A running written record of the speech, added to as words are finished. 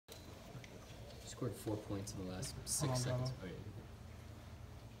scored 4 points in the last 6 Hold on, seconds. brother. Oh,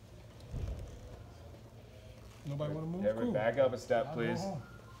 yeah. Nobody want to move? Everybody Cool. back up a step, I'll go please. home.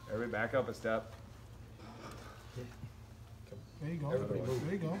 Everybody back up a step. There you go. Everybody move.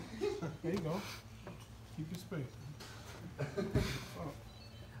 There you go. There you go. Keep your space.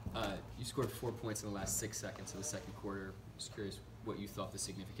 You scored 4 points in the last 6 seconds of the second quarter. Just curious what you thought the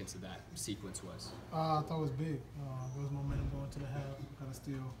significance of that sequence was. I thought it was big. There was momentum going to the half. Got to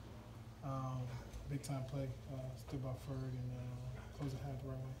steal. Big time play. Stood by Ferg and closed the half the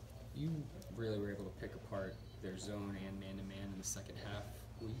right way. You really were able to pick apart their zone and man-to-man in the second half.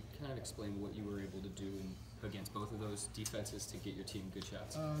 Will you kind of explain what you were able to do against both of those defenses to get your team good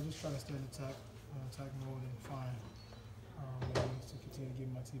shots? Just try to stay in attack mode and find ways to continue to give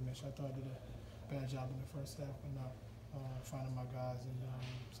my teammates. I thought I did a bad job in the first half, but not finding my guys. And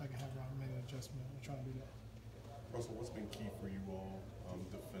second half, I made an adjustment and trying to do that. Russell, what's been key for you all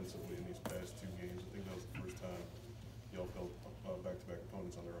defensively in these past 2 games? I think that was the first time y'all felt back-to-back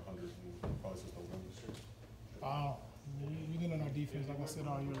opponents under 100 and probably since November. We get on our defense, like I said,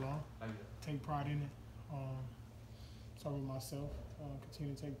 all year long. Take pride in it. Start with myself.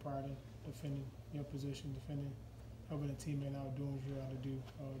 Continue to take pride in defending your position, helping a teammate out, doing what you got to do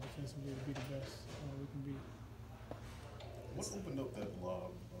defensively to be the best we can be. What opened up that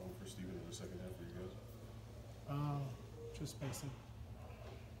lob for Steven in the second half for you guys? Just spacing.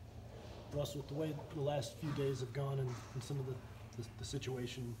 Russ, with the way the last few days have gone and some of the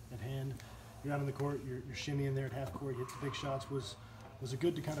situation at hand, you're out on the court, you're shimmying there at half court, you hit the big shots. Was it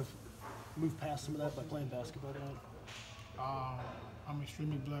good to kind of move past some of that by playing basketball tonight? I'm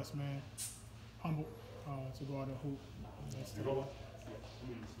extremely blessed, man. Humble to go out and hoop.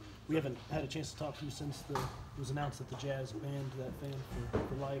 We haven't had a chance to talk to you since it was announced that the Jazz banned that fan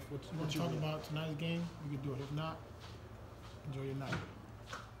for life. You want to talk about tonight's game? You can do it. If not, enjoy your night.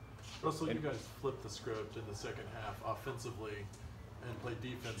 Russell, you guys flipped the script in the second half offensively and played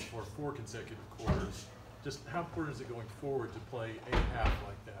defense for 4 consecutive quarters. Just how important is it going forward to play a half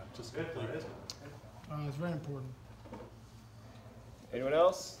like that? Just complete it. It's very important. Anyone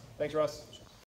else? Thanks, Russ.